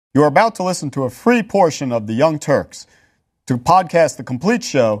You are about to listen to a free portion of The Young Turks. To podcast the complete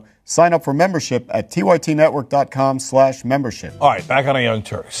show, sign up for membership at tytnetwork.com/membership. All right, back on the Young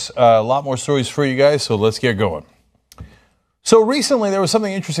Turks. A lot more stories for you guys, so let's get going. So recently, there was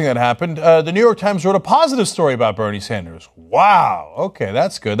something interesting that happened. The New York Times wrote a positive story about Bernie Sanders. Wow, okay,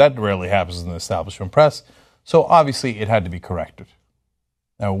 that's good. That rarely happens in the establishment press. So obviously, it had to be corrected.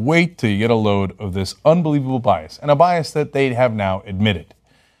 Now wait till you get a load of this unbelievable bias, and a bias that they have now admitted.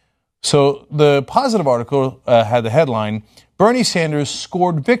 So the positive article had the headline, Bernie Sanders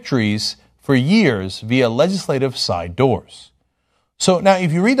scored victories for years via legislative side doors. So now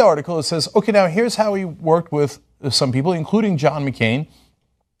if you read the article, it says, okay, now here's how he worked with some people, including John McCain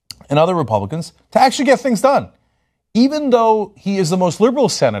and other Republicans, to actually get things done. Even though he is the most liberal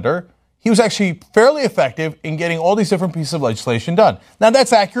senator, he was actually fairly effective in getting all these different pieces of legislation done. Now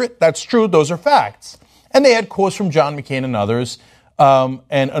that's accurate, that's true, those are facts. And they had quotes from John McCain and others,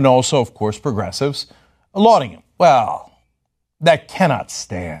 and also, of course, progressives, lauding him. Well, that cannot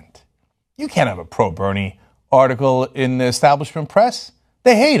stand. You can't have a pro-Bernie article in the establishment press.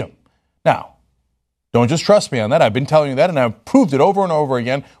 They hate him. Now, don't just trust me on that. I've been telling you that, and I've proved it over and over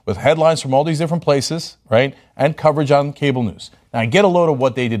again with headlines from all these different places, right, and coverage on cable news. Now, get a load of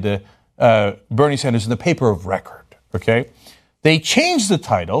what they did to Bernie Sanders in the paper of record, okay? They changed the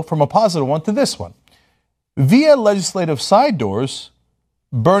title from a positive one to this one. Via legislative side doors,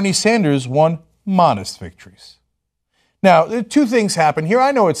 Bernie Sanders won modest victories. Now, two things happen here.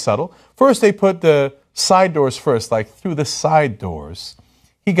 I know it's subtle. First, they put the side doors first, like through the side doors.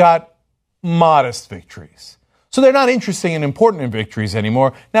 He got modest victories. So they're not interesting and important in victories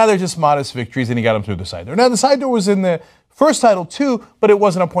anymore. Now they're just modest victories, and he got them through the side door. Now, the side door was in the first title too, but it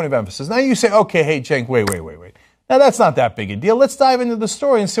wasn't a point of emphasis. Now you say, okay, hey, Cenk, wait. Now, that's not that big a deal. Let's dive into the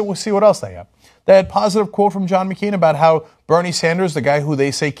story and we'll see what else they have. They had a positive quote from John McCain about how Bernie Sanders, the guy who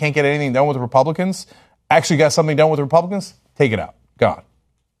they say can't get anything done with Republicans, actually got something done with Republicans. Take it out. Gone.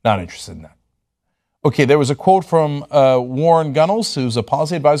 Not interested in that. Okay, there was a quote from Warren Gunnels, who's a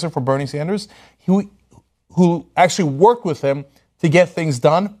policy advisor for Bernie Sanders, who actually worked with him to get things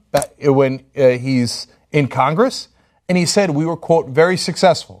done when he's in Congress. And he said we were, quote, very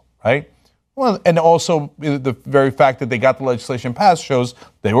successful, right? Well, and also the very fact that they got the legislation passed shows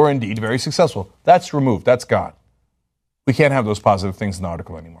they were indeed very successful. That's removed. That's gone. We can't have those positive things in the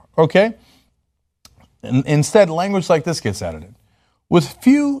article anymore. Okay? And instead, language like this gets added in. With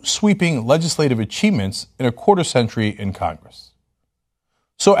few sweeping legislative achievements in a quarter century in Congress.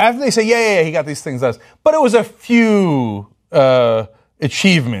 So after they say, yeah, he got these things done, but it was a few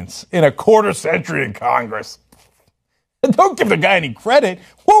achievements in a quarter century in Congress. Don't give the guy any credit.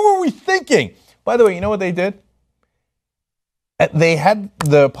 What were we thinking? By the way, you know what they did? They had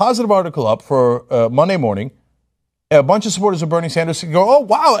the positive article up for Monday morning. A bunch of supporters of Bernie Sanders go, oh,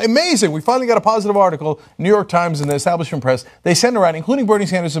 wow, amazing. We finally got a positive article. New York Times and the establishment press. They send it around, including Bernie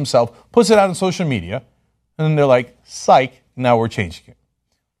Sanders himself, puts it out on social media. And then they're like, psych, now we're changing it.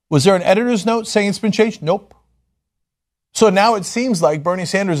 Was there an editor's note saying it's been changed? Nope. So now it seems like Bernie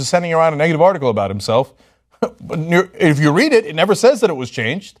Sanders is sending around a negative article about himself. But if you read it, it never says that it was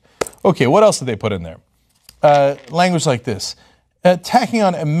changed. Okay, what else did they put in there? Language like this. Tacking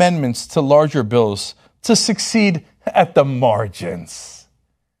on amendments to larger bills to succeed at the margins.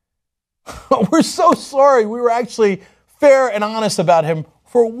 We're so sorry. We were actually fair and honest about him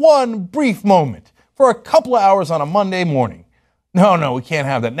for one brief moment, for a couple of hours on a Monday morning. No, we can't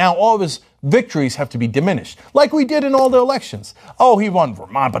have that. Now all of his victories have to be diminished, like we did in all the elections. Oh, he won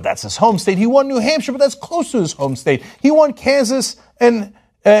Vermont, but that's his home state. He won New Hampshire, but that's close to his home state. He won Kansas and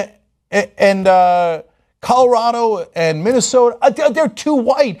Colorado and Minnesota. They're too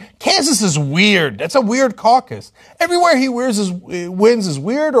white. Kansas is weird. That's a weird caucus. Everywhere he wins is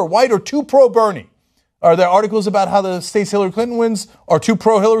weird or white or too pro-Bernie. Are there articles about how the states Hillary Clinton wins are too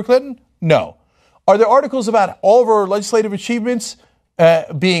pro-Hillary Clinton? No. Are there articles about all of our legislative achievements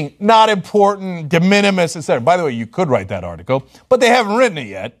being not important, de minimis, etc.? By the way, you could write that article, but they haven't written it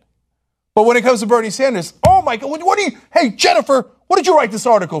yet. But when it comes to Bernie Sanders, oh my God, hey, Jennifer, what did you write this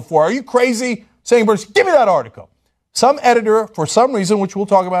article for? Are you crazy? Saying, Bernie, give me that article. Some editor, for some reason, which we'll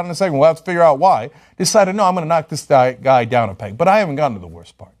talk about in a second, we'll have to figure out why, decided, no, I'm going to knock this guy down a peg. But I haven't gotten to the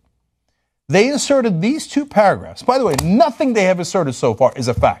worst part. They inserted these two paragraphs. By the way, nothing they have inserted so far is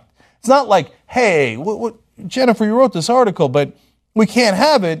a fact. It's not like, hey, Jennifer, you wrote this article, but we can't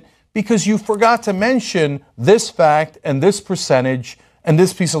have it because you forgot to mention this fact and this percentage and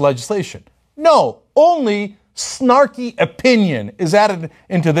this piece of legislation. No, only snarky opinion is added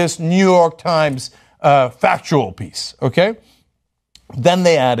into this New York Times factual piece, okay? Then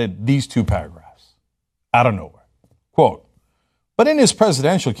they added these two paragraphs out of nowhere. Quote, But in his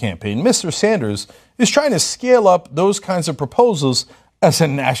presidential campaign, Mr. Sanders is trying to scale up those kinds of proposals as a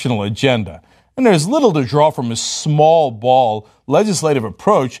national agenda. And there's little to draw from his small ball legislative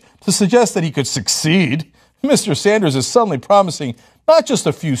approach to suggest that he could succeed. Mr. Sanders is suddenly promising not just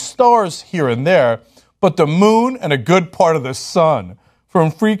a few stars here and there, but the moon and a good part of the sun,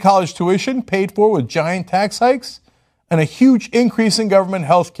 from free college tuition paid for with giant tax hikes and a huge increase in government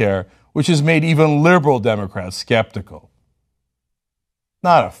health care, which has made even liberal Democrats skeptical.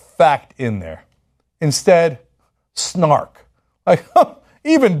 Not a fact in there. Instead, snark. Like,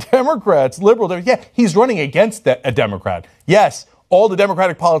 even Democrats, liberal, yeah, he's running against a Democrat. Yes, all the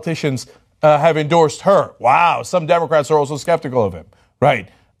Democratic politicians have endorsed her. Wow, some Democrats are also skeptical of him. Right.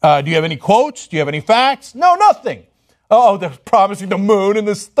 Do you have any quotes? Do you have any facts? No, nothing. Oh, they're promising the moon and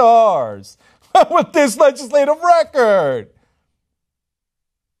the stars with this legislative record.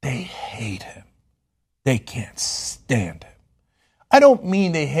 They hate him. They can't stand him. I don't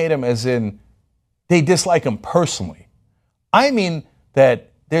mean they hate him as in they dislike him personally. I mean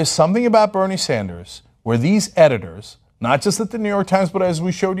that there's something about Bernie Sanders where these editors, not just at the New York Times, but as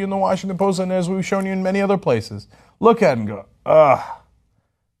we showed you in the Washington Post and as we've shown you in many other places, look at him and go,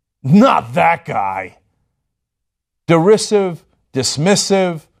 not that guy. Derisive,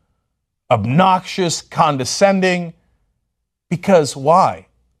 dismissive, obnoxious, condescending. Because why?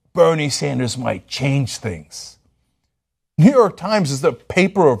 Bernie Sanders might change things. New York Times is the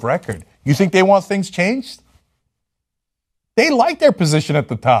paper of record. You think they want things changed? They like their position at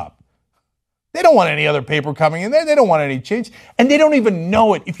the top. They don't want any other paper coming in there. They don't want any change. And they don't even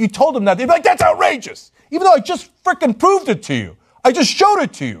know it. If you told them that, they'd be like, that's outrageous. Even though I just frickin' proved it to you. I just showed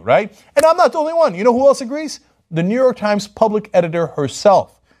it to you, right? And I'm not the only one. You know who else agrees? The New York Times public editor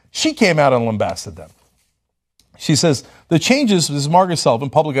herself. She came out and lambasted them. She says, the changes, this is Margaret Sullivan,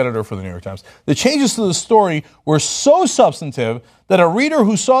 public editor for the New York Times, the changes to the story were so substantive that a reader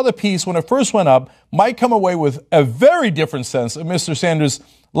who saw the piece when it first went up might come away with a very different sense of Mr. Sanders'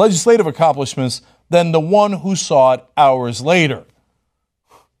 legislative accomplishments than the one who saw it hours later.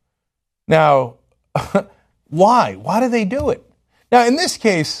 Now, why? Why do they do it? Now, in this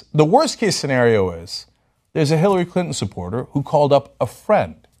case, the worst case scenario is there's a Hillary Clinton supporter who called up a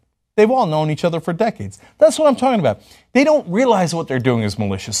friend. They've all known each other for decades. That's what I'm talking about. They don't realize what they're doing is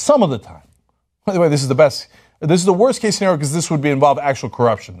malicious some of the time. By the way, this is the worst case scenario because this would involve actual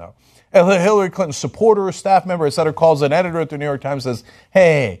corruption, though. A Hillary Clinton supporter, staff member, etc., calls an editor at the New York Times and says,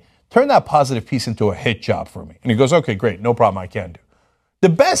 hey, turn that positive piece into a hit job for me. And he goes, okay, great, no problem, I can do. The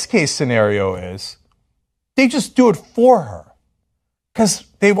best case scenario is they just do it for her. Because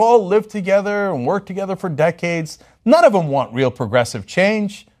they've all lived together and worked together for decades. None of them want real progressive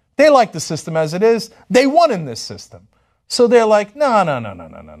change. They like the system as it is. They won in this system. So they're like, no.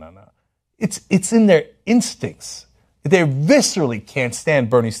 It's in their instincts. They viscerally can't stand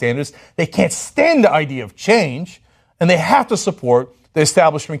Bernie Sanders. They can't stand the idea of change. And they have to support the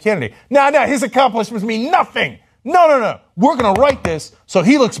establishment candidate. No, his accomplishments mean nothing. No. We're going to write this so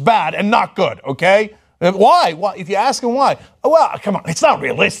he looks bad and not good, okay? Why? Well, if you ask him why, well, come on, it's not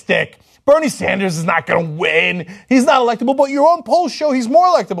realistic. Bernie Sanders is not going to win. He's not electable, but your own polls show he's more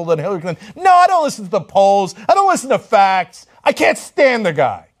electable than Hillary Clinton. No, I don't listen to the polls. I don't listen to facts. I can't stand the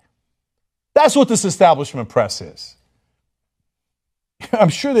guy. That's what this establishment press is. I'm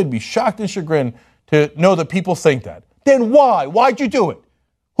sure they'd be shocked and chagrined to know that people think that. Then why? Why'd you do it?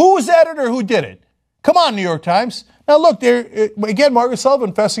 Who was the editor who did it? Come on, New York Times. Now, look, there again, Margaret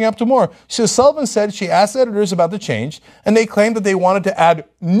Sullivan fessing up to more. She says Sullivan said she asked editors about the change, and they claimed that they wanted to add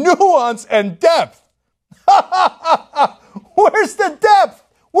nuance and depth. Where's the depth?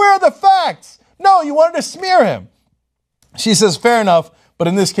 Where are the facts? No, you wanted to smear him. She says, fair enough, but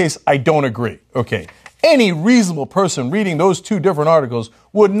in this case, I don't agree. Okay, any reasonable person reading those two different articles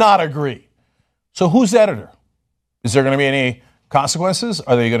would not agree. So who's the editor? Is there going to be any consequences?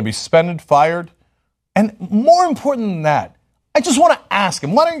 Are they going to be suspended, fired? And more important than that, I just want to ask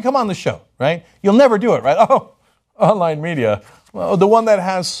him, why don't you come on the show, right? You'll never do it, right? Oh, online media. Well, the one that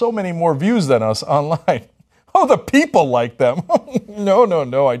has so many more views than us online. Oh, the people like them.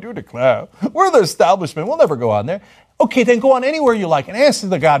 No, I do declare. We're the establishment. We'll never go on there. Okay, then go on anywhere you like and answer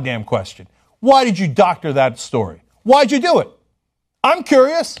the goddamn question. Why did you doctor that story? Why'd you do it? I'm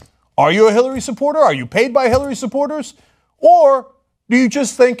curious. Are you a Hillary supporter? Are you paid by Hillary supporters? Or do you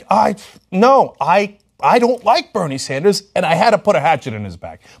just think, I don't like Bernie Sanders, and I had to put a hatchet in his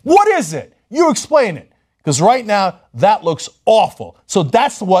back? What is it? You explain it. Because right now, that looks awful. So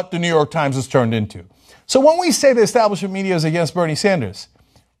that's what the New York Times has turned into. So when we say the establishment media is against Bernie Sanders,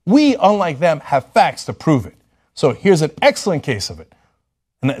 we, unlike them, have facts to prove it. So here's an excellent case of it.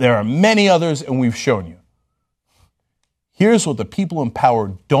 And there are many others, and we've shown you. Here's what the people in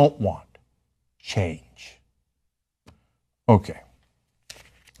power don't want: change. Okay.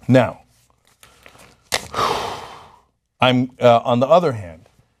 Now, I'm on the other hand,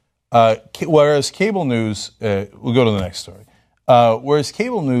 whereas cable news, we'll go to the next story. Whereas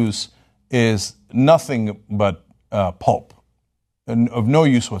cable news is nothing but pulp and of no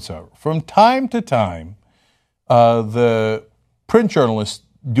use whatsoever. From time to time, the print journalists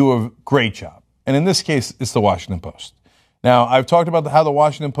do a great job, and in this case, it's the Washington Post. Now, I've talked about how the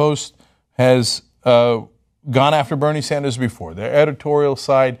Washington Post has gone after Bernie Sanders before. Their editorial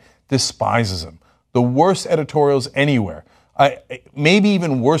side despises him. The worst editorials anywhere. Maybe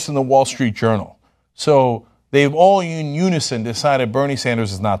even worse than the Wall Street Journal. So they've all in unison decided Bernie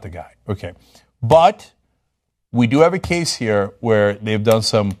Sanders is not the guy. Okay. But we do have a case here where they've done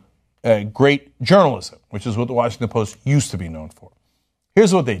some great journalism, which is what the Washington Post used to be known for.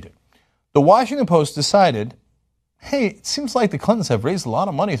 Here's what they did. The Washington Post decided, hey, it seems like the Clintons have raised a lot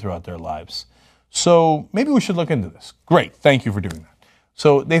of money throughout their lives, so maybe we should look into this. Great. Thank you for doing that.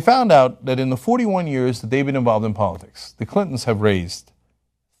 So they found out that in the 41 years that they've been involved in politics, the Clintons have raised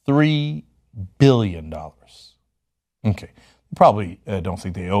 $3 billion. Okay. Probably don't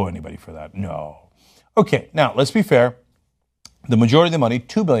think they owe anybody for that. No. Okay. Now, let's be fair. The majority of the money,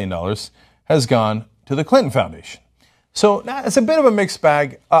 $2 billion, has gone to the Clinton Foundation. So now it's a bit of a mixed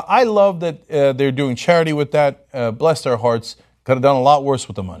bag. I love that they're doing charity with that. Bless their hearts. Could have done a lot worse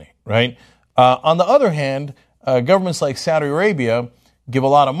with the money, right? On the other hand, governments like Saudi Arabia give a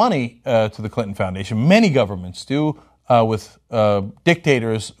lot of money to the Clinton Foundation. Many governments do, with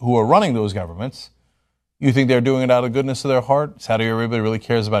dictators who are running those governments. You think they're doing it out of goodness of their heart? Saudi Arabia really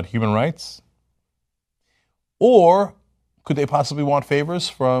cares about human rights? Or could they possibly want favors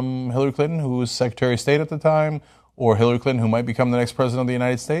from Hillary Clinton, who was Secretary of State at the time, or Hillary Clinton, who might become the next president of the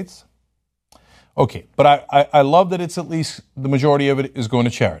United States? Okay, but I love that it's at least the majority of it is going to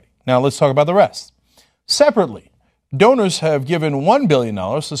charity. Now let's talk about the rest. Separately, donors have given $1 billion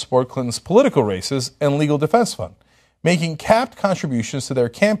to support Clinton's political races and legal defense fund, making capped contributions to their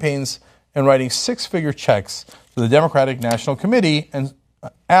campaigns and writing six-figure checks to the Democratic National Committee and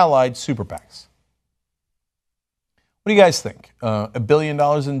allied super PACs. What do you guys think? $1 billion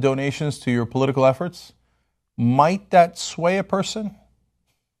in donations to your political efforts? Might that sway a person?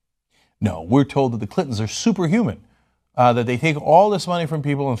 No, we're told that the Clintons are superhuman, that they take all this money from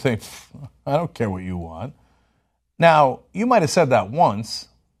people and think, I don't care what you want. Now, you might have said that once,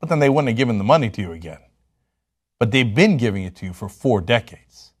 but then they wouldn't have given the money to you again. But they've been giving it to you for 4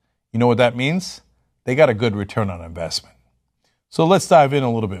 decades. You know what that means? They got a good return on investment. So let's dive in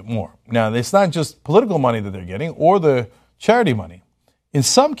a little bit more. Now, it's not just political money that they're getting or the charity money. In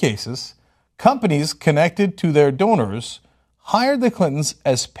some cases, companies connected to their donors hired the Clintons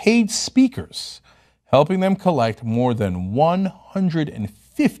as paid speakers, helping them collect more than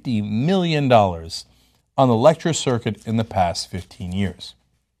 $150 million on the lecture circuit in the past 15 years.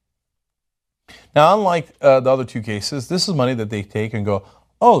 Now, unlike the other 2 cases, this is money that they take and go,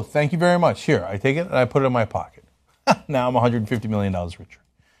 oh, thank you very much. Here, I take it and I put it in my pocket. Now I'm $150 million richer.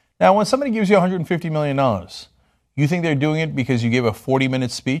 Now, when somebody gives you $150 million, you think they're doing it because you gave a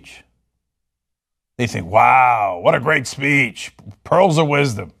 40-minute speech? They think, wow, what a great speech. Pearls of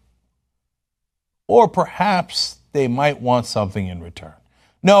wisdom. Or perhaps they might want something in return.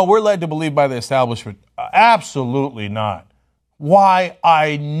 No, we're led to believe by the establishment, absolutely not. Why,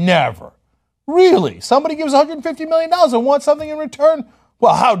 I never. Really? Somebody gives $150 million and wants something in return?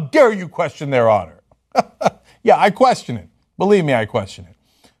 Well, how dare you question their honor? Yeah, I question it. Believe me, I question it.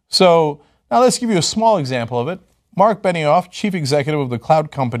 So now let's give you a small example of it. Mark Benioff, chief executive of the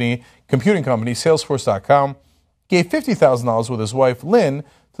cloud computing company, Salesforce.com, gave $50,000 with his wife, Lynn,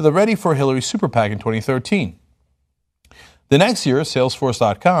 to the Ready for Hillary Super PAC in 2013. The next year,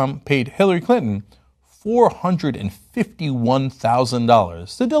 Salesforce.com paid Hillary Clinton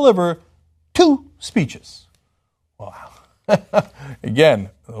 $451,000 to deliver 2 speeches. Wow. Again,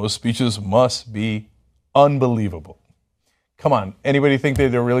 those speeches must be unbelievable. Come on, anybody think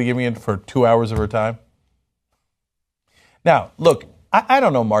they're really giving it for 2 hours of her time? Now, look, I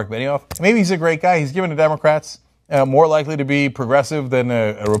don't know Mark Benioff. Maybe he's a great guy. He's given to Democrats, more likely to be progressive than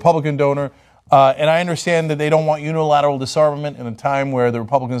a Republican donor. And I understand that they don't want unilateral disarmament in a time where the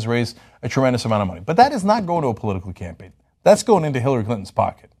Republicans raise a tremendous amount of money. But that is not going to a political campaign. That's going into Hillary Clinton's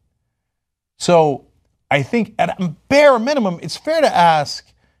pocket. So I think at a bare minimum, it's fair to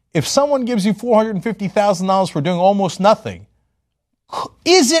ask, if someone gives you $450,000 for doing almost nothing,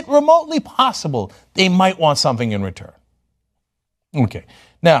 is it remotely possible they might want something in return? Okay.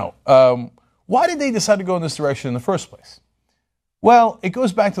 Now, why did they decide to go in this direction in the first place? Well, it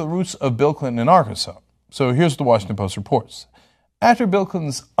goes back to the roots of Bill Clinton in Arkansas. So here's what the Washington Post reports. After Bill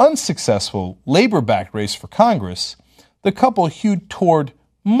Clinton's unsuccessful labor-backed race for Congress, the couple hewed toward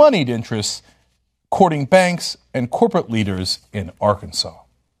moneyed interests, courting banks and corporate leaders in Arkansas.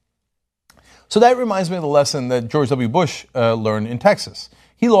 So that reminds me of the lesson that George W. Bush learned in Texas.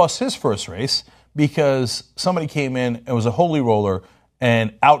 He lost his first race because somebody came in and was a holy roller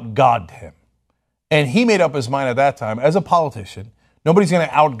and out-Godded him. And he made up his mind at that time, as a politician, nobody's going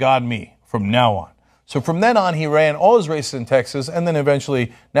to out-God me from now on. So from then on, he ran all his races in Texas and then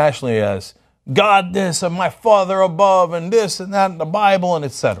eventually nationally as God this and my Father above and this and that and the Bible and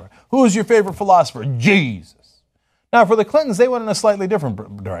etc. Who's your favorite philosopher? Jesus. Now, for the Clintons, they went in a slightly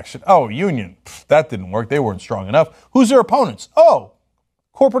different direction. Oh, union. That didn't work. They weren't strong enough. Who's their opponents? Oh,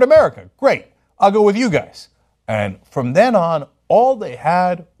 corporate America. Great. I'll go with you guys. And from then on, all they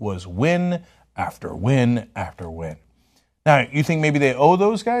had was win after win after win. Now, you think maybe they owe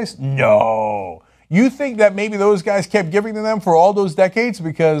those guys? No. You think that maybe those guys kept giving to them for all those decades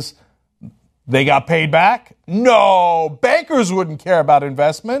because they got paid back? No. Bankers wouldn't care about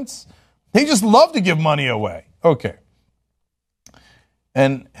investments. They just love to give money away. Okay.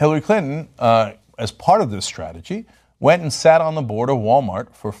 And Hillary Clinton, as part of this strategy, went and sat on the board of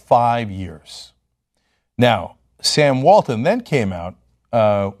Walmart for 5 years. Now, Sam Walton then came out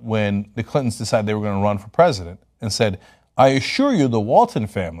when the Clintons decided they were going to run for president and said, I assure you the Waton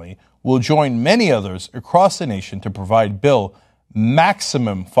family will join many others across the nation to provide Bill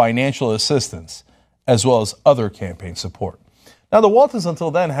maximum financial assistance as well as other campaign support. Now, the Waltons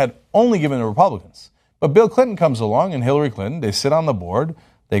until then had only given the Republicans. But Bill Clinton comes along and Hillary Clinton, they sit on the board.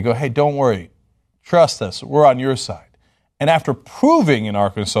 They go, hey, don't worry. Trust us. We're on your side. And after proving in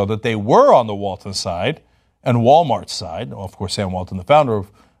Arkansas that they were on the Walton side and Walmart's side, of course, Sam Walton, the founder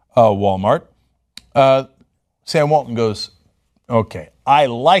of Walmart, Sam Walton goes, okay, I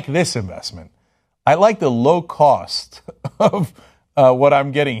like this investment. I like the low cost of what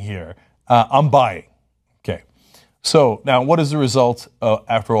I'm getting here. I'm buying. Okay. So now what is the result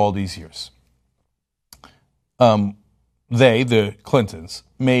after all these years? They, the Clintons,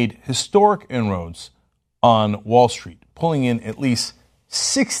 made historic inroads on Wall Street, pulling in at least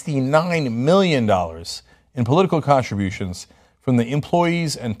 $69 million in political contributions from the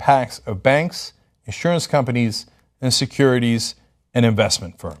employees and PACs of banks, insurance companies, and securities and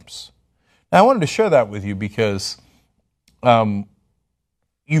investment firms. Now, I wanted to share that with you because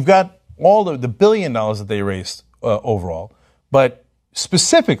you've got all the $1 billion that they raised overall, but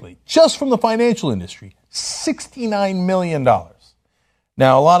specifically, just from the financial industry, $69 million.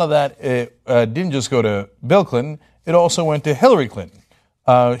 Now, a lot of that didn't just go to Bill Clinton. It also went to Hillary Clinton.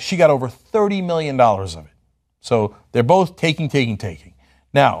 She got over $30 million of it. So they're both taking.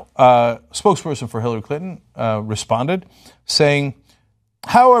 Now, spokesperson for Hillary Clinton responded, saying,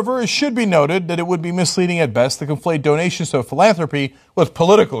 however, it should be noted that it would be misleading at best to conflate donations to philanthropy with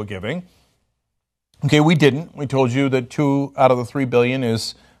political giving. Okay, we didn't. We told you that 2 out of the 3 billion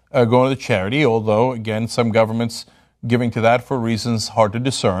is going to the charity, although, again, some governments giving to that for reasons hard to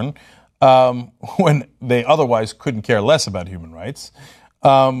discern when they otherwise couldn't care less about human rights.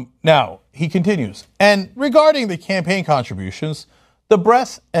 Now, he continues, and regarding the campaign contributions, the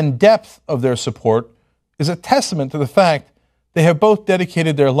breadth and depth of their support is a testament to the fact they have both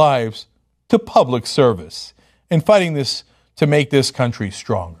dedicated their lives to public service and fighting this to make this country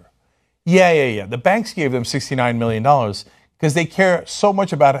stronger. Yeah. The banks gave them $69 million because they care so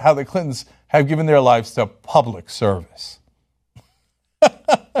much about how the Clintons have given their lives to public service.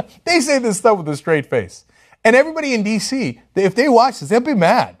 They say this stuff with a straight face. And everybody in D.C., if they watch this, they'll be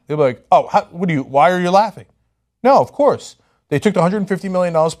mad. They'll be like, oh, why are you laughing? No, of course. They took the $150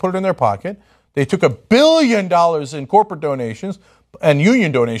 million, put it in their pocket. They took $1 billion in corporate donations, and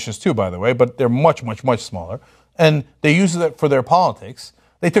union donations too, by the way, but they're much, much, much smaller. And they used it for their politics.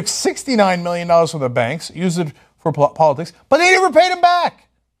 They took $69 million from the banks, used it for politics, but they never paid them back.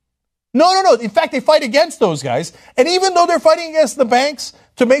 No. In fact, they fight against those guys. And even though they're fighting against the banks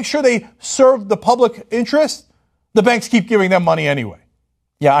to make sure they serve the public interest, the banks keep giving them money anyway.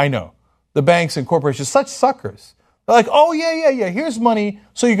 Yeah, I know. The banks and corporations, such suckers. They're like, oh, yeah, here's money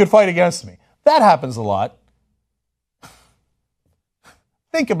so you could fight against me. That happens a lot.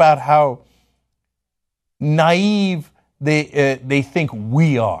 Think about how naive they think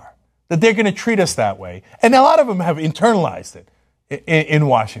we are, that they're going to treat us that way. And a lot of them have internalized it in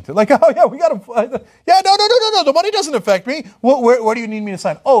Washington. Like, oh, yeah, we got to, yeah, no, the money doesn't affect me. What do you need me to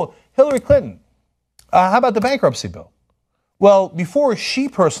sign? Oh, Hillary Clinton. How about the bankruptcy bill? Well, before she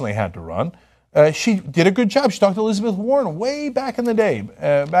personally had to run, she did a good job. She talked to Elizabeth Warren way back in the day,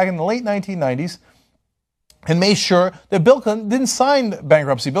 back in the late 1990s. and made sure that Bill Clinton didn't sign the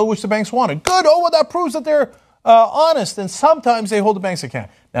bankruptcy bill, which the banks wanted. Good. Oh, well, that proves that they're honest, and sometimes they hold the banks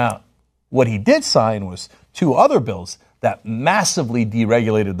accountable. Now, what he did sign was 2 other bills that massively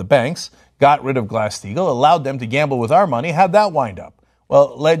deregulated the banks, got rid of Glass-Steagall, allowed them to gamble with our money. How'd that wind up?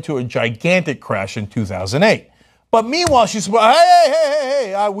 Well, it led to a gigantic crash in 2008. But meanwhile, she's,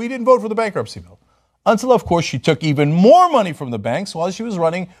 hey, we didn't vote for the bankruptcy bill. Until, of course, she took even more money from the banks while she was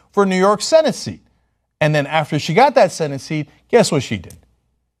running for a New York Senate seat. And then after she got that Senate seat, guess what she did?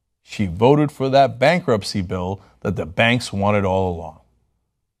 She voted for that bankruptcy bill that the banks wanted all along.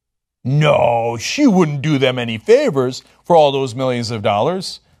 No, she wouldn't do them any favors for all those millions of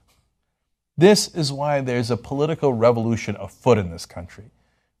dollars. This is why there's a political revolution afoot in this country.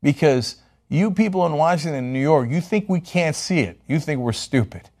 Because you people in Washington and New York, you think we can't see it. You think we're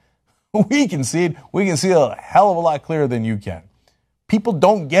stupid. We can see it. We can see it a hell of a lot clearer than you can. People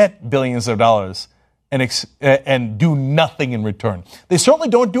don't get billions of dollars and do nothing in return. They certainly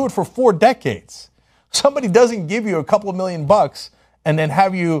don't do it for 4 decades. Somebody doesn't give you a couple of $1 million and then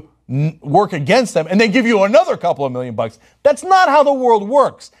have you work against them and then give you another couple of $1 million. That's not how the world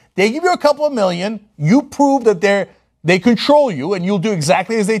works. They give you a couple of million, you prove that they control you and you'll do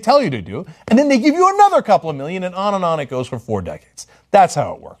exactly as they tell you to do, and then they give you another couple of million, and on it goes for 4 decades. That's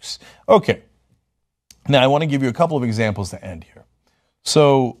how it works. Okay. Now I want to give you a couple of examples to end here.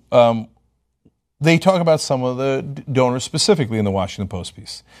 So they talk about some of the donors specifically in the Washington Post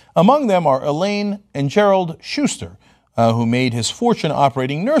piece. Among them are Elaine and Gerald Schuster, who made his fortune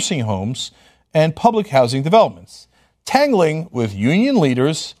operating nursing homes and public housing developments, tangling with union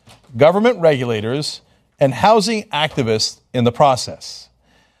leaders, government regulators, and housing activists in the process.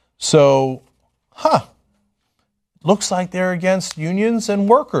 So, looks like they're against unions and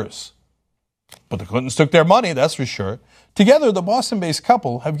workers. But the Clintons took their money, that's for sure. Together, the Boston-based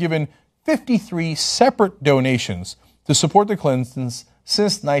couple have given 53 separate donations to support the Clintons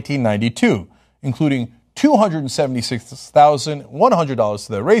since 1992, including $276,100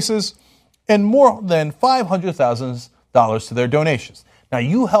 to their races and more than $500,000 to their donations. Now,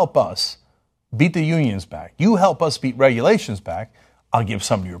 you help us beat the unions back. You help us beat regulations back. I'll give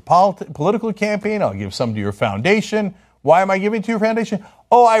some to your political campaign. I'll give some to your foundation. Why am I giving to your foundation?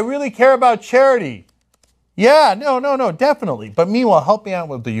 Oh, I really care about charity. Yeah, no, definitely. But meanwhile, help me out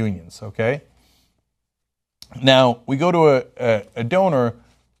with the unions, okay? Now, we go to a donor.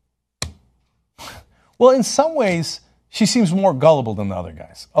 Well, in some ways, she seems more gullible than the other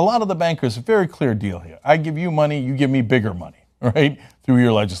guys. A lot of the bankers, very clear deal here. I give you money, you give me bigger money, right, through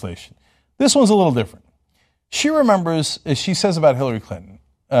your legislation. This one's a little different. She remembers, as she says about Hillary Clinton,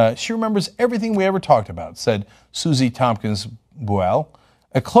 she remembers everything we ever talked about, said Susie Tompkins Buell,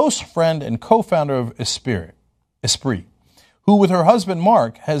 a close friend and co-founder of Esprit, who with her husband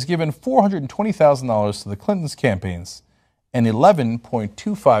Mark has given $420,000 to the Clintons' campaigns and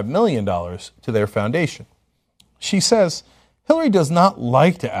 $11.25 million to their foundation. She says, Hillary does not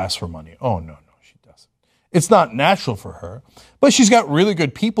like to ask for money. Oh, no, she doesn't. It's not natural for her, but she's got really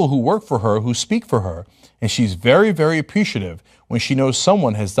good people who work for her, who speak for her, and she's very, very appreciative when she knows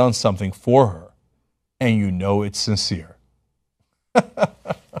someone has done something for her, and you know it's sincere.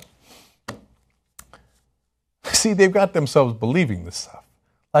 See, they've got themselves believing this stuff.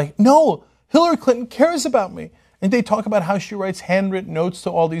 Like, no, Hillary Clinton cares about me. And they talk about how she writes handwritten notes to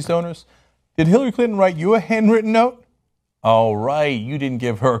all these donors. Did Hillary Clinton write you a handwritten note? All right, you didn't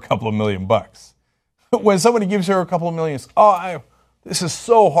give her a couple of $1 million. When somebody gives her a couple of millions, this is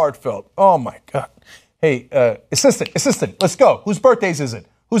so heartfelt. Oh, my God. Hey, assistant, let's go. Whose birthdays is it?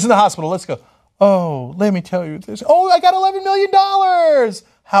 Who's in the hospital? Let's go. Oh, let me tell you this. Oh, I got $11 million.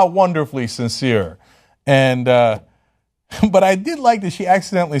 How wonderfully sincere. And, but I did like that she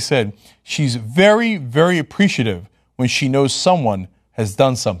accidentally said she's very, very appreciative when she knows someone has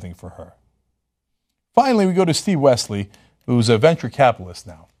done something for her. Finally, we go to Steve Wesley, who's a venture capitalist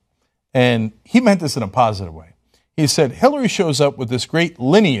now. And he meant this in a positive way. He said, Hillary shows up with this great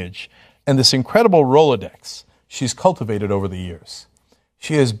lineage and this incredible Rolodex she's cultivated over the years.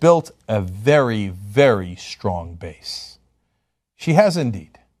 She has built a very, very strong base. She has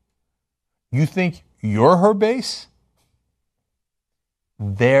indeed. You think you're her base?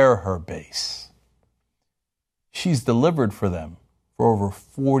 They're her base. She's delivered for them for over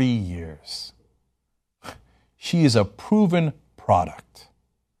 40 years. She is a proven product.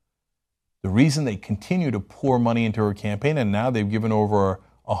 The reason they continue to pour money into her campaign, and now they've given over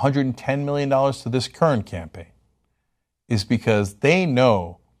 $110 million to this current campaign, is because they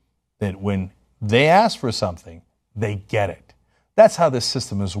know that when they ask for something, they get it. That's how this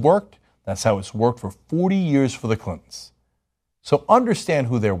system has worked. That's how it's worked for 40 years for the Clintons. So understand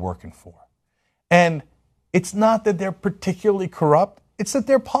who they're working for. And It's not that they're particularly corrupt. It's that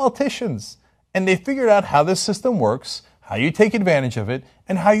they're politicians. And they figured out how this system works, how you take advantage of it,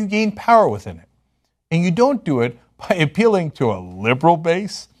 and how you gain power within it. And you don't do it by appealing to a liberal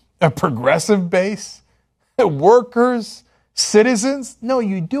base, a progressive base, workers, citizens. No,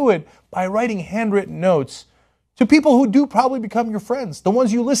 you do it by writing handwritten notes to people who do probably become your friends, the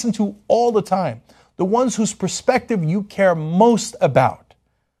ones you listen to all the time, the ones whose perspective you care most about.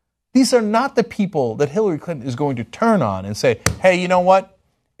 These are not the people that Hillary Clinton is going to turn on and say, hey, you know what?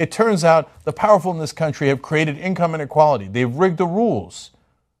 It turns out the powerful in this country have created income inequality. They've rigged the rules.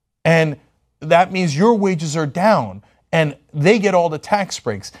 And that means your wages are down. And they get all the tax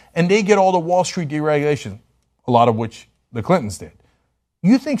breaks. And they get all the Wall Street deregulation, a lot of which the Clintons did.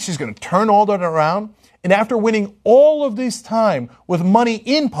 You think she's going to turn all that around? And after winning all of this time with money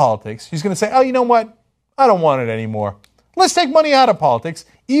in politics, she's going to say, oh, you know what? I don't want it anymore. Let's take money out of politics,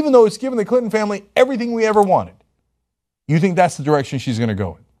 even though it's given the Clinton family everything we ever wanted. You think that's the direction she's going to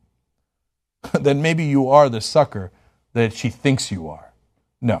go in? Then maybe you are the sucker that she thinks you are.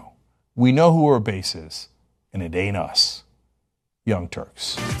 No. We know who her base is, and it ain't us. Young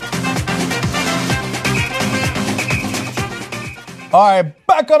Turks. All right,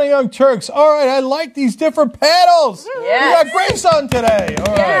 back on the Young Turks. All right, I like these different panels. Yes. We got Grace on today.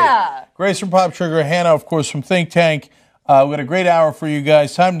 All right. Grace from Pop Sugar, Hannah, of course, from Think Tank. We got a great hour for you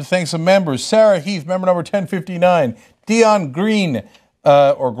guys. Time to thank some members. Sarah Heath, member number 1059. Dion Green,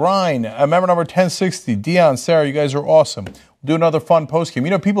 or Grine, member number 1060. Dion, Sarah, you guys are awesome. We'll do another fun postgame.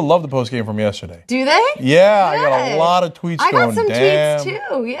 You know, people love the postgame from yesterday. Do they? Yeah, good. I got a lot of tweets going. I got some tweets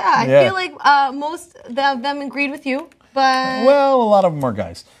too. Yeah, I feel like most of them agreed with you. But well, a lot of them are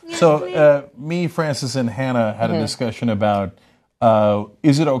guys. Yeah, so me, Francis, and Hannah had a discussion about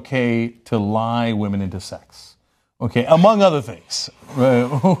is it okay to lie women into sex? Okay, among other things.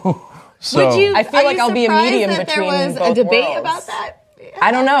 So I feel like I'll be a medium between both worlds. There was a debate about that.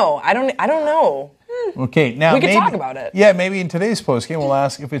 I don't know. I don't know. Okay, now we could talk about it. Yeah, maybe in today's postgame we'll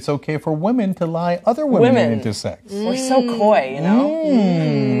ask if it's okay for women to lie other women into sex. We're so coy, you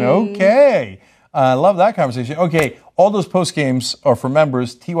know. Okay. I love that conversation. Okay, all those post games are for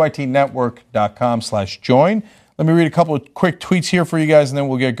members, tytnetwork.com/join. Let me read a couple of quick tweets here for you guys, and then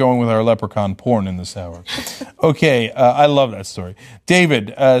we'll get going with our leprechaun porn in this hour. Okay, I love that story.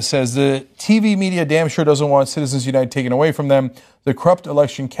 David says, the TV media damn sure doesn't want Citizens United taken away from them. The corrupt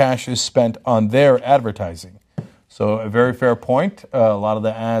election cash is spent on their advertising. So a very fair point. A lot of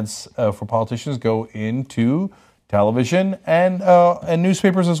the ads for politicians go into television and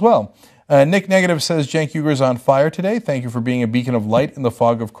newspapers as well. Nick Negative says, Cenk Uygur's on fire today. Thank you for being a beacon of light in the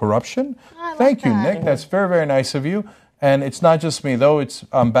fog of corruption. Thank you, Nick. That's very, very nice of you. And it's not just me, though. It's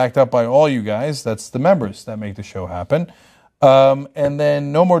backed up by all you guys. That's the members that make the show happen. And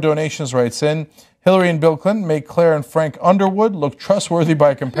then No More Donations writes in, Hillary and Bill Clinton make Claire and Frank Underwood look trustworthy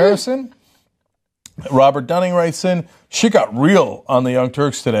by comparison. Robert Dunning writes in, shit got real on the Young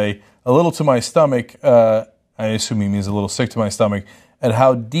Turks today. A little to my stomach. I assume he means a little sick to my stomach. At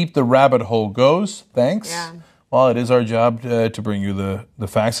how deep the rabbit hole goes. Thanks. Yeah. Well, it is our job to bring you the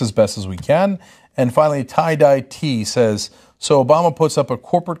facts as best as we can. And finally, Tie-Dye T says, so Obama puts up a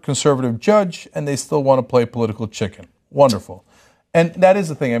corporate conservative judge and they still want to play political chicken. Wonderful. And that is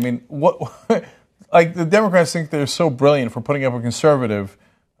the thing. I mean, what like the Democrats think they're so brilliant for putting up a conservative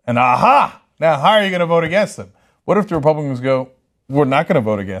and now how are you going to vote against them? What if the Republicans go, we're not going to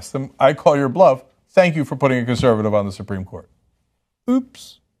vote against them. I call your bluff. Thank you for putting a conservative on the Supreme Court.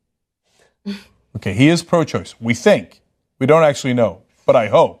 Oops. Okay, he is pro-choice. We think. We don't actually know, but I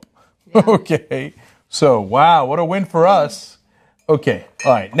hope. Yeah. Okay. So, wow, what a win for us. Okay.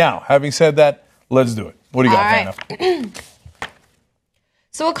 All right. Now, having said that, let's do it. What do you got, Hannah?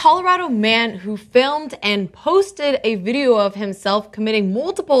 So a Colorado man who filmed and posted a video of himself committing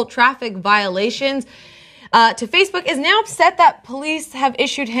multiple traffic violations to Facebook is now upset that police have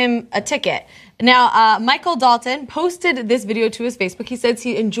issued him a ticket. Now, Michael Dalton posted this video to his Facebook. He says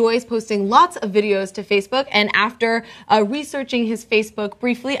he enjoys posting lots of videos to Facebook, and after researching his Facebook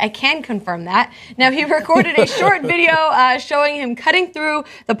briefly, I can confirm that. Now, he recorded a short video showing him cutting through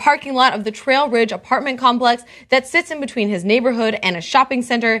the parking lot of the Trail Ridge apartment complex that sits in between his neighborhood and a shopping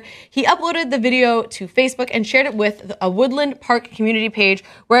center. He uploaded the video to Facebook and shared it with a Woodland Park community page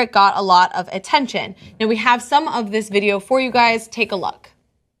where it got a lot of attention. Now, we have some of this video for you guys. Take a look.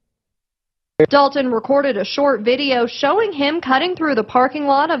 Dalton recorded a short video showing him cutting through the parking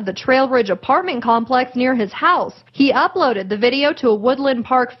lot of the Trail Ridge apartment complex near his house. He uploaded the video to a Woodland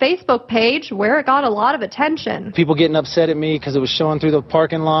Park Facebook page where it got a lot of attention. People getting upset at me because it was showing through the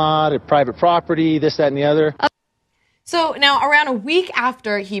parking lot, at private property, this, that, and the other. So now, around a week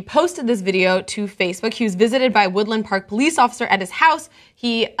after he posted this video to Facebook, he was visited by a Woodland Park police officer at his house.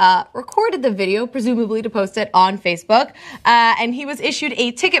 He recorded the video, presumably to post it on Facebook, and he was issued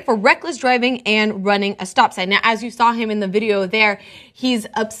a ticket for reckless driving and running a stop sign. Now, as you saw him in the video there, he's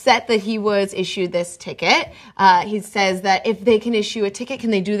upset that he was issued this ticket. He says that if they can issue a ticket,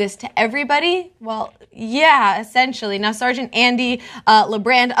 can they do this to everybody? Well, yeah, essentially. Now, Sergeant Andy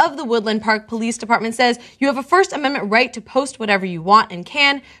LeBrand of the Woodland Park Police Department says, you have a First Amendment right to post whatever you want and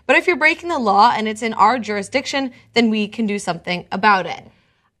can, but if you're breaking the law and it's in our jurisdiction, then we can do something about it.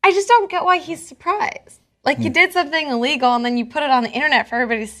 I just don't get why he's surprised. Like, you did something illegal and then you put it on the internet for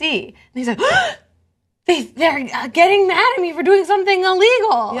everybody to see. And he's like, they're getting mad at me for doing something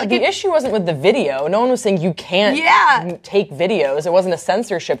illegal. Yeah, like, the issue wasn't with the video. No one was saying you can't take videos. It wasn't a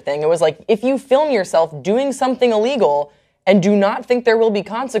censorship thing. It was like, if you film yourself doing something illegal and do not think there will be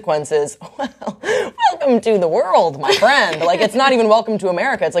consequences, well, welcome to the world, my friend. Like, it's not even welcome to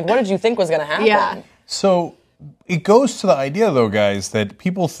America. It's like, what did you think was going to happen? Yeah. So it goes to the idea, though, guys, that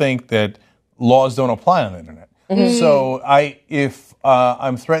people think that laws don't apply on the internet. Mm-hmm. So if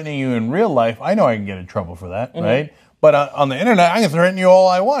I'm threatening you in real life, I know I can get in trouble for that, right? But on the internet, I can threaten you all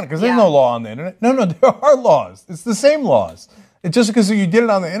I want because there's no law on the internet. No, there are laws. It's the same laws. It's just because you did it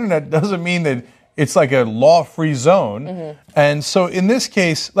on the internet doesn't mean that it's like a law-free zone. Mm-hmm. And so in this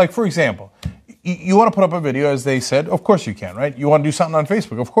case, like, for example, you want to put up a video, as they said, of course you can, right? You want to do something on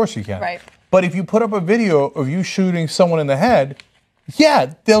Facebook, of course you can. Right. But if you put up a video of you shooting someone in the head,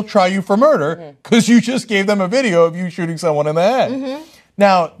 yeah, they'll try you for murder because you just gave them a video of you shooting someone in the head. Mm-hmm.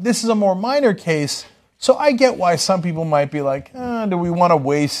 Now, this is a more minor case, so I get why some people might be like, do we want to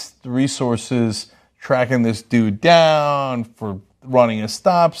waste resources tracking this dude down for running a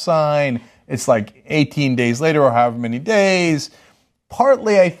stop sign? It's like 18 days later or however many days.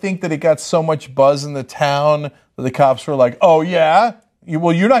 Partly, I think that it got so much buzz in the town that the cops were like, oh, yeah?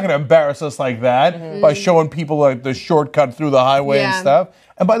 Well, you're not going to embarrass us like that by showing people like the shortcut through the highway and stuff.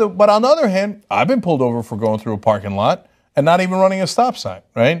 And but on the other hand, I've been pulled over for going through a parking lot and not even running a stop sign,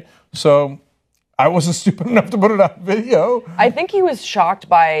 right? So I wasn't stupid enough to put it on video. I think he was shocked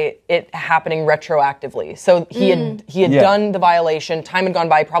by it happening retroactively. So he had done the violation, time had gone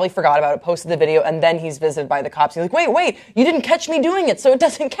by, probably forgot about it, posted the video, and then he's visited by the cops. He's like, wait, you didn't catch me doing it, so it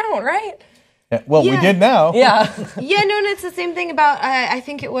doesn't count, right? Yeah, well, we did now. Yeah. Yeah, no, and it's the same thing about, I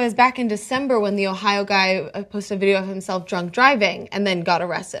think it was back in December when the Ohio guy posted a video of himself drunk driving and then got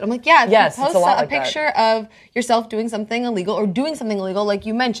arrested. I'm like, if you post a picture of yourself doing something illegal or doing something illegal, like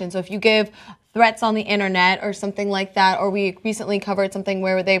you mentioned, so if you give threats on the internet or something like that, or we recently covered something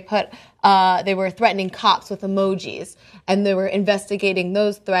where they they were threatening cops with emojis and they were investigating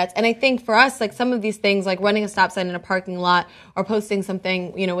those threats. And I think for us, like some of these things, like running a stop sign in a parking lot or posting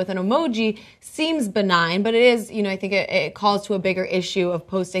something, with an emoji seems benign, but it is, I think it calls to a bigger issue of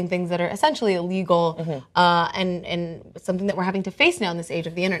posting things that are essentially illegal and something that we're having to face now in this age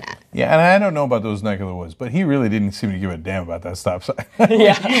of the internet. Yeah, and I don't know about those neck of the woods, but he really didn't seem to give a damn about that stop sign.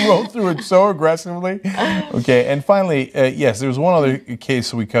 He rolled through it so aggressively. Okay, and finally, yes, there was one other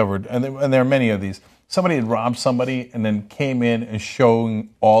case we covered, and there are many of these. Somebody had robbed somebody and then came in and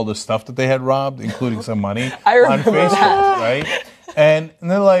showing all the stuff that they had robbed, including some money, on Facebook, right? And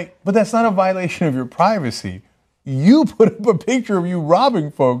they're like, but that's not a violation of your privacy. You put up a picture of you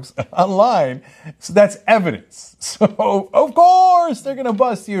robbing folks online, so that's evidence. So, of course, they're going to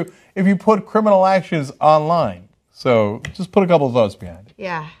bust you if you put criminal actions online. So just put a couple of thoughts behind it.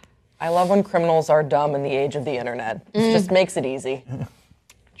 Yeah. I love when criminals are dumb in the age of the internet. It just makes it easy.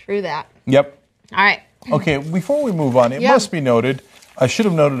 True that. Yep. All right. Okay, before we move on, it must be noted, I should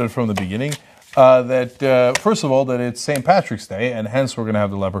have noted it from the beginning, that, first of all, that it's St. Patrick's Day, and hence we're going to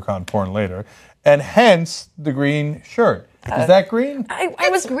have the leprechaun porn later, and hence the green shirt. Is that green? I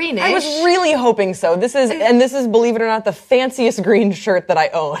was greenish. I was really hoping so. This is, believe it or not, the fanciest green shirt that I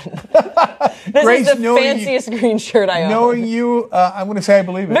own. This is the fanciest green shirt I own. Knowing you, I'm going to say I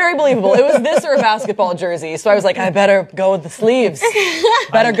believe it. Very believable. It was this or a basketball jersey, so I was like, I better go with the sleeves.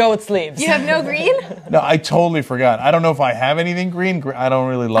 Go with sleeves. You have no green? No, I totally forgot. I don't know if I have anything green. I don't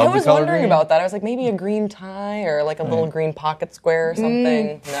really love the color green. I was wondering about that. I was like, maybe a green tie or like a little green pocket square or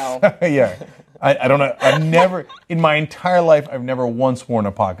something. No. Yeah. I don't know. I've never, in my entire life, I've never once worn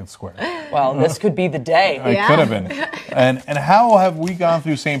a pocket square. Well, this could be the day. It could have been. And how have we gone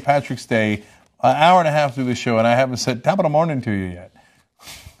through St. Patrick's Day, an hour and a half through the show, and I haven't said top of the morning to you yet?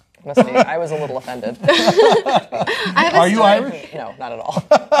 Must be. I was a little offended. Are you Irish? No, not at all.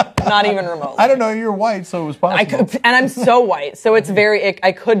 Not even remotely. I don't know. You're white, so it was possible. And I'm so white, so it's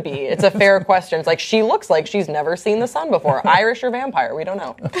I could be. It's a fair question. It's like, she looks like she's never seen the sun before. Irish or vampire? We don't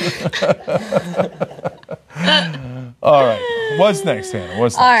know. All right. What's next, Hannah?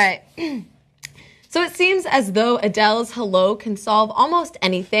 What's next? All right. So it seems as though Adele's Hello can solve almost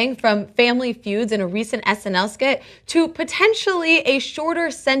anything, from family feuds in a recent SNL skit to potentially a shorter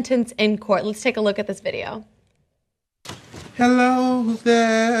sentence in court. Let's take a look at this video. Hello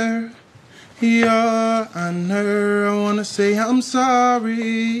there, Your Honor. I want to say I'm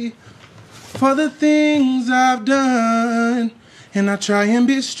sorry for the things I've done, and I try and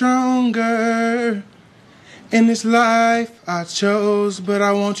be stronger in this life I chose, but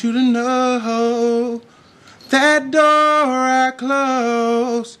I want you to know that door I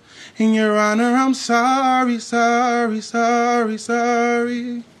closed. In Your Honor, I'm sorry, sorry, sorry,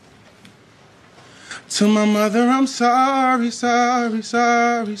 sorry. To my mother, I'm sorry, sorry,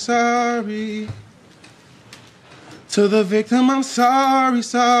 sorry, sorry. To the victim, I'm sorry,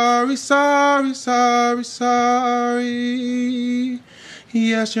 sorry, sorry, sorry, sorry.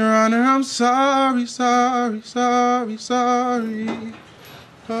 Yes, Your Honor, I'm sorry, sorry, sorry, sorry.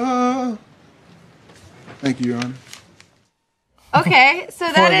 Oh. Thank you, Your Honor. Okay, so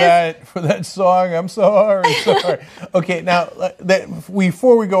For that song, I'm sorry. Okay, now,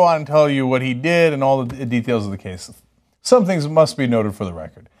 before we go on and tell you what he did and all the details of the case, some things must be noted for the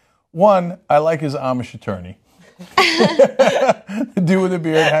record. One, I like his Amish attorney. The dude with the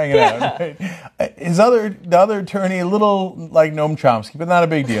beard hanging out. Right? The other attorney, a little like Noam Chomsky, but not a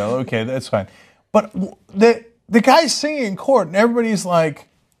big deal. Okay, that's fine. But the guy's singing in court, and everybody's like,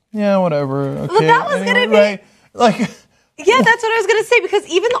 yeah, whatever. Okay, well, that was gonna be right? Like, yeah, that's what I was gonna say, because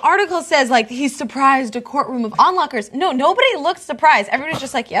even the article says like he's surprised a courtroom of onlookers. No, nobody looked surprised. Everybody's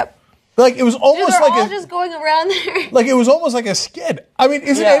just like, yep. Like it was almost They're like all just going around there. Like it was almost like a skit. I mean,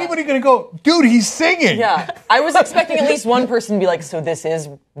 isn't anybody going to go, dude? He's singing. Yeah, I was expecting at least one person to be like, so this is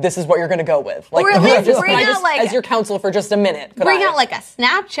what you're going to go with, like, or at least bring out like as your counsel for just a minute. Bring out like a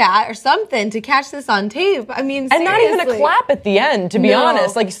Snapchat or something to catch this on tape. I mean, and not even a clap at the end. To be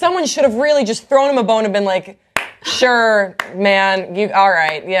honest, like someone should have really just thrown him a bone and been like, sure, man, all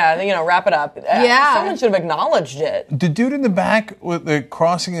right, yeah, wrap it up. Yeah. Someone should have acknowledged it. The dude in the back with the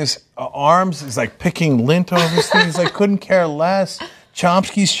crossing his arms is like picking lint off his thing. He's like, couldn't care less.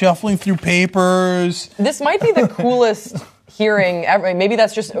 Chomsky's shuffling through papers. This might be the coolest hearing ever. Maybe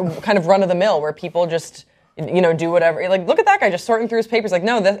that's just kind of run of the mill where people just, do whatever. Like, look at that guy just sorting through his papers. Like,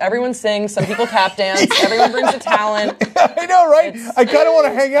 no, everyone sings. Some people tap dance. Everyone brings a talent. I know, right? I kind of want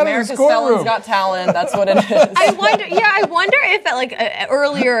to hang out in this courtroom. America's Felons Got Talent. That's what it is. I wonder if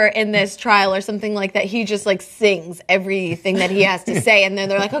earlier in this trial or something like that, he just like sings everything that he has to say, and then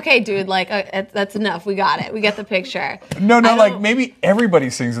they're like, okay, dude, like that's enough. We got it. We get the picture. No, like maybe everybody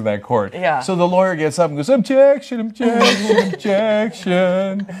sings in that court. Yeah. So the lawyer gets up and goes, objection, objection,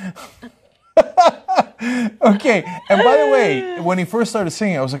 objection. Okay, and by the way, when he first started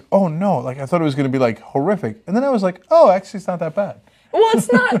singing, I was like, oh no, like I thought it was going to be like horrific. And then I was like, oh, actually it's not that bad. Well,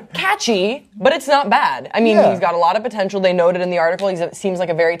 it's not catchy, but it's not bad. I mean, he's got a lot of potential. They noted in the article he seems like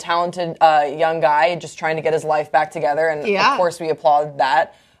a very talented young guy just trying to get his life back together, and of course we applaud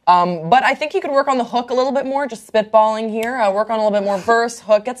that. But I think he could work on the hook a little bit more, just spitballing here, work on a little bit more verse,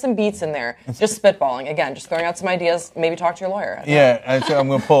 hook, get some beats in there. Just spitballing. Again, just throwing out some ideas, maybe talk to your lawyer. Yeah, I'm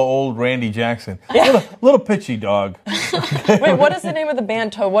going to pull old Randy Jackson. Little pitchy dog. Wait, what is the name of the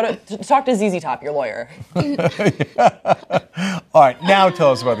band? Talk to ZZ Top, your lawyer. All right, now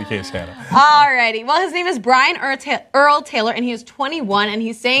tell us about the case, Hannah. Alrighty. Well, his name is Brian Earl Taylor, and he is 21, and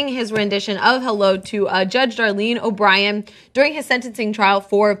he's saying his rendition of Hello to Judge Darlene O'Brien during his sentencing trial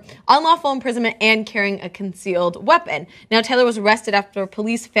for unlawful imprisonment and carrying a concealed weapon. Now, Taylor was arrested after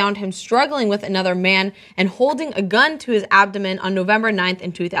police found him struggling with another man and holding a gun to his abdomen on November 9th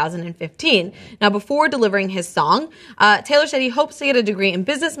in 2015. Now, before delivering his song, Taylor said he hopes to get a degree in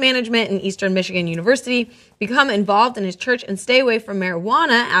business management in Eastern Michigan University, become involved in his church, and stay away from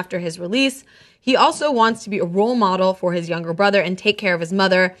marijuana after his release. He also wants to be a role model for his younger brother and take care of his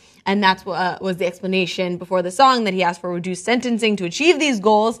mother. And that's what was the explanation before the song, that he asked for reduced sentencing to achieve these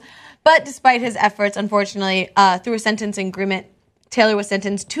goals. But despite his efforts, unfortunately, through a sentencing agreement, Taylor was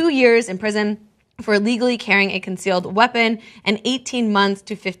sentenced 2 years in prison for illegally carrying a concealed weapon and 18 months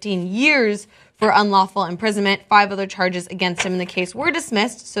to 15 years for unlawful imprisonment. 5 other charges against him in the case were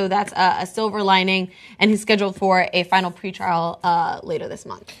dismissed, so that's a silver lining, and he's scheduled for a final pretrial later this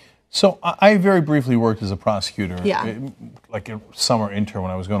month. So I very briefly worked as a prosecutor, like a summer intern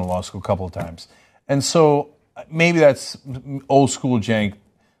when I was going to law school a couple of times. And so maybe that's old school jank.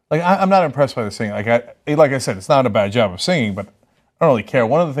 Like I'm not impressed by the singing. Like I said, it's not a bad job of singing, but I don't really care.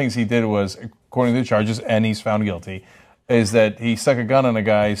 One of the things he did was, according to the charges, and he's found guilty, is that he stuck a gun on a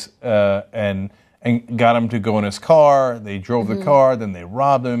guy's and got him to go in his car. They drove the car, then they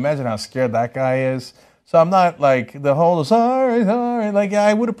robbed him. Imagine how scared that guy is. So I'm not like the whole sorry. Like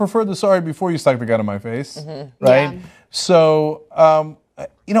I would have preferred the sorry before you stuck the gun in my face, right? Yeah. So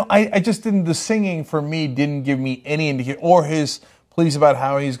I just didn't. The singing for me didn't give me any indication, or his pleas about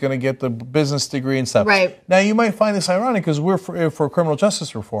how he's going to get the business degree and stuff. Right. Now you might find this ironic because we're for criminal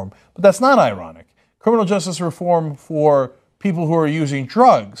justice reform, but that's not ironic. Criminal justice reform for people who are using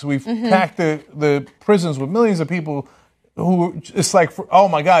drugs. We've packed the prisons with millions of people who, it's like, oh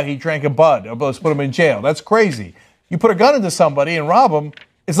my God, he drank a bud. Let's put him in jail. That's crazy. You put a gun into somebody and rob them,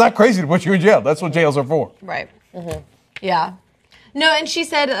 it's not crazy to put you in jail. That's what jails are for. Right. Yeah. No, and she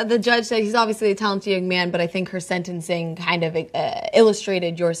said, the judge said he's obviously a talented young man, but I think her sentencing kind of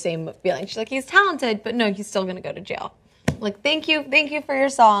illustrated your same feeling. She's like, he's talented, but no, he's still going to go to jail. Like, thank you for your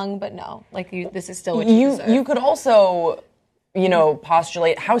song, but no, like this is still what you deserve. You could also,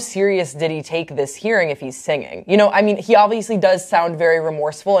 postulate how serious did he take this hearing if he's singing? I mean, he obviously does sound very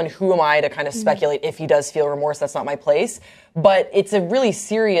remorseful, and who am I to kind of speculate if he does feel remorse? That's not my place. But it's a really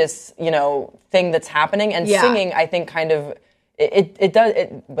serious, thing that's happening, and singing, I think, kind of it does.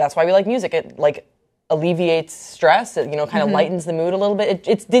 That's why we like music. It like alleviates stress. It kind of lightens the mood a little bit.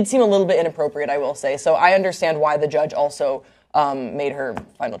 It did seem a little bit inappropriate, I will say. So I understand why the judge also made her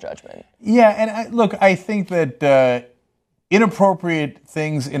final judgment. Yeah, and I think that inappropriate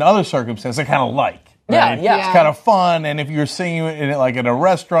things in other circumstances I kind of like. Right? Yeah. It's kind of fun, and if you're singing like at a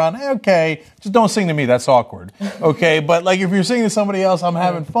restaurant, okay, just don't sing to me. That's awkward. Okay, but like if you're singing to somebody else, I'm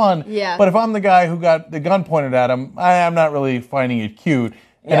having fun. Yeah. But if I'm the guy who got the gun pointed at him, I'm not really finding it cute.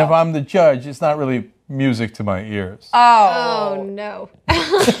 And if I'm the judge, it's not really music to my ears. Oh no.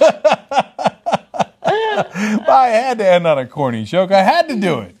 I had to end on a corny joke. I had to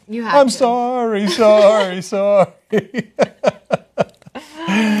do it. You had I'm to. sorry.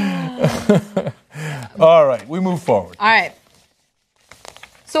 All right, we move forward. All right.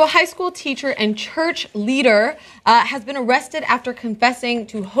 So a high school teacher and church leader has been arrested after confessing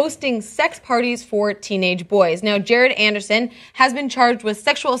to hosting sex parties for teenage boys. Now, Jared Anderson has been charged with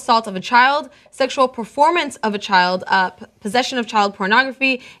sexual assault of a child, sexual performance of a child, possession of child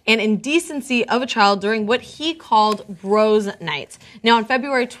pornography, and indecency of a child during what he called Bros Night. Now, on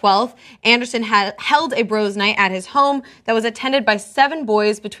February 12th, Anderson had held a Bros Night at his home that was attended by 7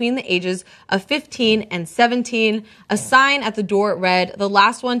 boys between the ages of 15 and 17. A sign at the door read, "The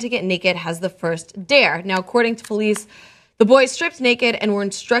last one to get naked has the first dare." Now, according to police, the boys stripped naked and were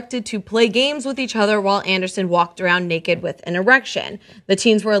instructed to play games with each other while Anderson walked around naked with an erection. The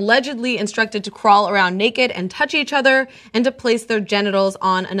teens were allegedly instructed to crawl around naked and touch each other and to place their genitals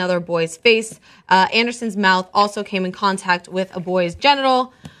on another boy's face. Anderson's mouth also came in contact with a boy's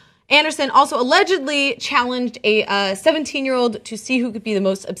genital. Anderson also allegedly challenged a 17-year-old to see who could be the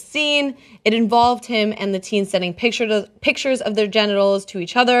most obscene. It involved him and the teen sending pictures of their genitals to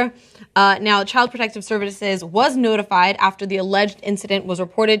each other. Now, Child Protective Services was notified after the alleged incident was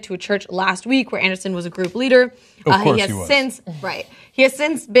reported to a church last week where Anderson was a group leader. Of course he was. He has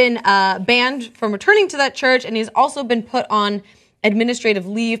since been banned from returning to that church, and he's also been put on administrative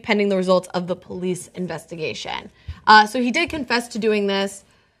leave pending the results of the police investigation. So he did confess to doing this.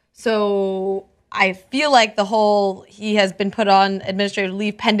 So I feel like he has been put on administrative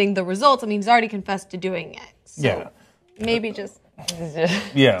leave pending the results. I mean, he's already confessed to doing it. So maybe just...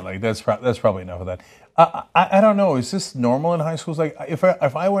 Yeah, like that's probably enough of that. I don't know. Is this normal in high schools? Like if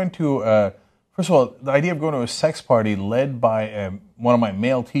I went to... first of all, the idea of going to a sex party led by one of my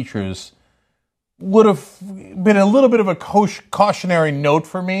male teachers would have been a little bit of a cautionary note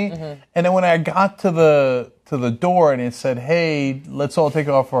for me. And then when I got to the door and it said, "Hey, let's all take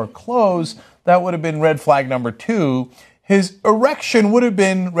off our clothes," that would have been red flag number 2. His erection would have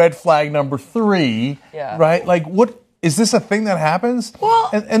been red flag number 3. Yeah. Right? Like, what is this a thing that happens? Well,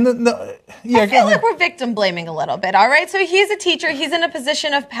 I feel like we're victim blaming a little bit. All right, so he's a teacher, he's in a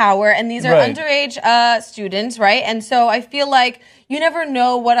position of power, and these are underage students, right? And so I feel like you never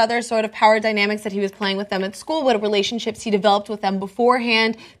know what other sort of power dynamics that he was playing with them at school, what relationships he developed with them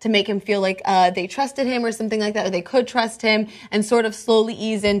beforehand to make him feel like they trusted him or something like that, or they could trust him, and sort of slowly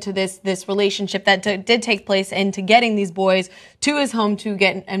ease into this relationship that did take place into getting these boys to his home to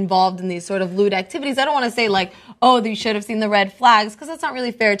get involved in these sort of lewd activities. I don't want to say like, oh, you should have seen the red flags, because that's not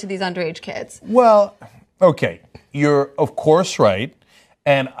really fair to these underage kids. Well, okay, you're of course right.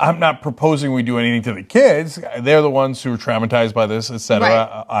 And I'm not proposing we do anything to the kids. They're the ones who are traumatized by this,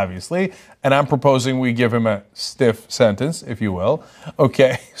 etc., obviously. And I'm proposing we give him a stiff sentence, if you will.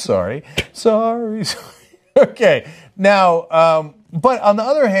 Okay, sorry. Okay, now, but on the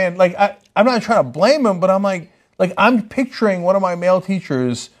other hand, like, I'm not trying to blame him, but I'm like I'm picturing one of my male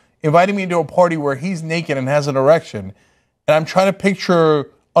teachers inviting me to a party where he's naked and has an erection. And I'm trying to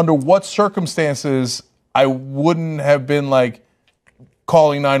picture under what circumstances I wouldn't have been like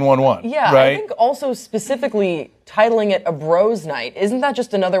calling 911. Yeah, right? I think also specifically titling it a bros night, isn't that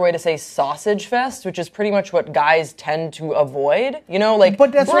just another way to say sausage fest, which is pretty much what guys tend to avoid? You know, like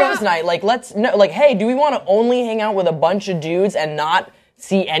but that's bros night, like let's no, like hey, do we want to only hang out with a bunch of dudes and not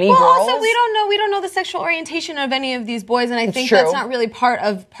see any girls? Also, we don't know the sexual orientation of any of these boys, and I think that's not really part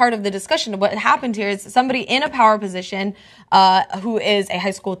of the discussion. What happened here is somebody in a power position who is a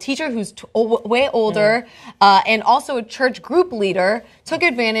high school teacher who's way older and also a church group leader took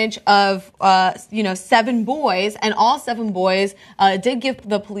advantage of 7 boys, and all 7 boys did give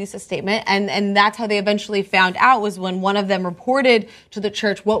the police a statement, and that's how they eventually found out, was when one of them reported to the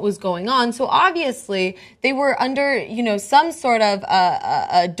church what was going on. So obviously they were under some sort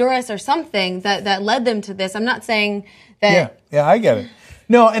of duress or something that led them to this. I'm not saying that. Yeah, I get it.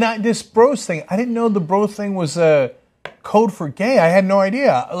 No, and this bros thing, I didn't know the bro thing was a code for gay. I had no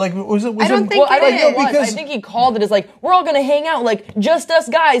idea. Like, was it? I don't think it is. I think he called it as like, we're all gonna hang out, like just us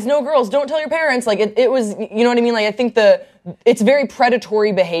guys, no girls. Don't tell your parents. Like it was, you know what I mean? Like I think it's very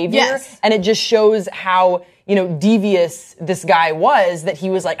predatory behavior, and it just shows how devious this guy was. That he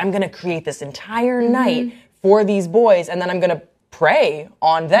was like, I'm gonna create this entire night for these boys, and then I'm gonna prey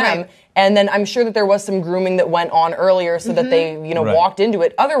on them. Right. And then I'm sure that there was some grooming that went on earlier so that they, walked into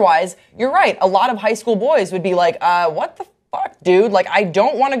it. Otherwise, you're right. A lot of high school boys would be like, what the fuck, dude? Like, I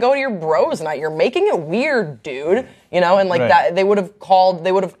don't want to go to your bros night. You're making it weird, dude. And like that, they would have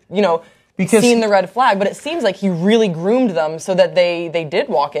seen the red flag. But it seems like he really groomed them so that they did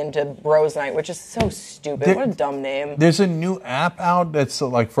walk into bros night, which is so stupid. What a dumb name. There's a new app out that's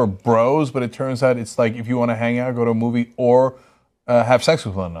like for bros, but it turns out it's like if you want to hang out, go to a movie, or have sex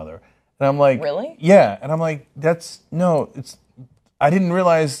with one another. And I'm like, really? Yeah. And I'm like, I didn't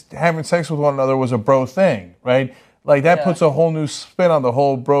realize having sex with one another was a bro thing, right? Like that puts a whole new spin on the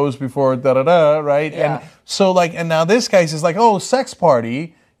whole bros before da-da-da, right? Yeah. And so like, and now this guy's is like, oh, sex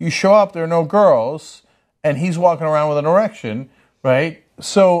party. You show up, there are no girls, and he's walking around with an erection, right?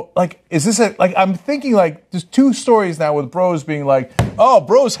 So like, is this I'm thinking like, there's 2 stories now with bros being like, oh,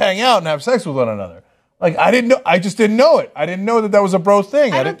 bros hang out and have sex with one another. Like, I just didn't know it. I didn't know that was a bro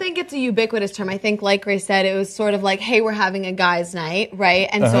thing. I don't think it's a ubiquitous term. I think, like Grace said, it was sort of like, hey, we're having a guys' night, right?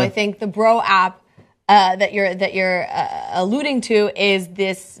 And so I think the bro app that you're alluding to is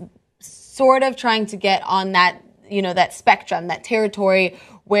this sort of trying to get on that, that spectrum, that territory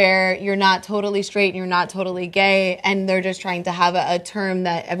where you're not totally straight and you're not totally gay, and they're just trying to have a term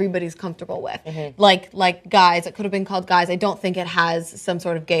that everybody's comfortable with. Like guys, it could have been called guys. I don't think it has some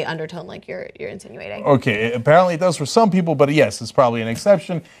sort of gay undertone like you're insinuating. Okay, apparently it does for some people, but yes, it's probably an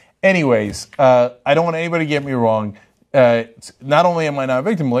exception. Anyways, I don't want anybody to get me wrong. Not only am I not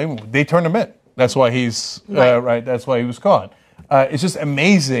victim blaming, they turned him in. That's why he's right. That's why he was caught. It's just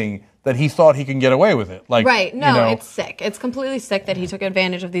amazing that he thought he can get away with it. Like, right. No, it's sick. It's completely sick that he took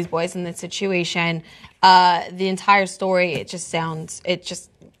advantage of these boys in this situation. The entire story, it just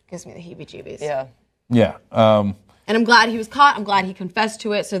gives me the heebie-jeebies. Yeah. Yeah. And I'm glad he was caught. I'm glad he confessed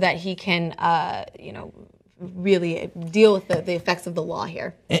to it so that he can, really deal with the effects of the law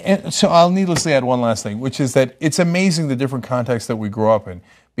here. And so I'll needlessly add one last thing, which is that it's amazing the different contexts that we grow up in.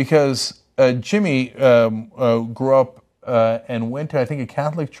 Because Jimmy grew up and went to, I think, a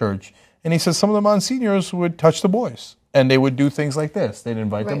Catholic church, and he says some of the Monsignors would touch the boys, and they would do things like this. They'd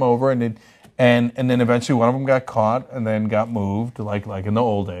invite them over, and then eventually one of them got caught and then got moved, like in the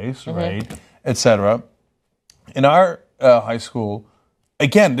old days, right, etc. In our high school,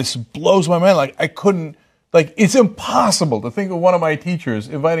 again, this blows my mind. Like I couldn't, like it's impossible to think of one of my teachers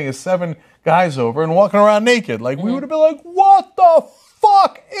inviting 7 guys over and walking around naked. Like we would have been like, what the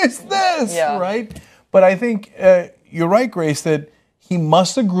fuck is this, right? But I think you're right, Grace, that he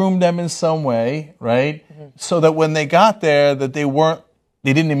must have groomed them in some way, right? So that when they got there, that they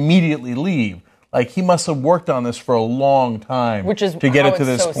didn't immediately leave. Like he must have worked on this for a long time, to get it to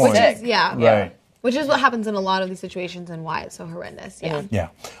this point. Right. Which is what happens in a lot of these situations and why it's so horrendous. Yeah. Yeah.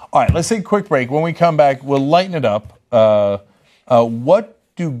 All right, let's take a quick break. When we come back, we'll lighten it up. What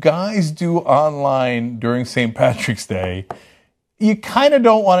do guys do online during St. Patrick's Day? You kind of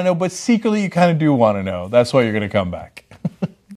don't want to know, but secretly you kind of do want to know. That's why you're going to come back.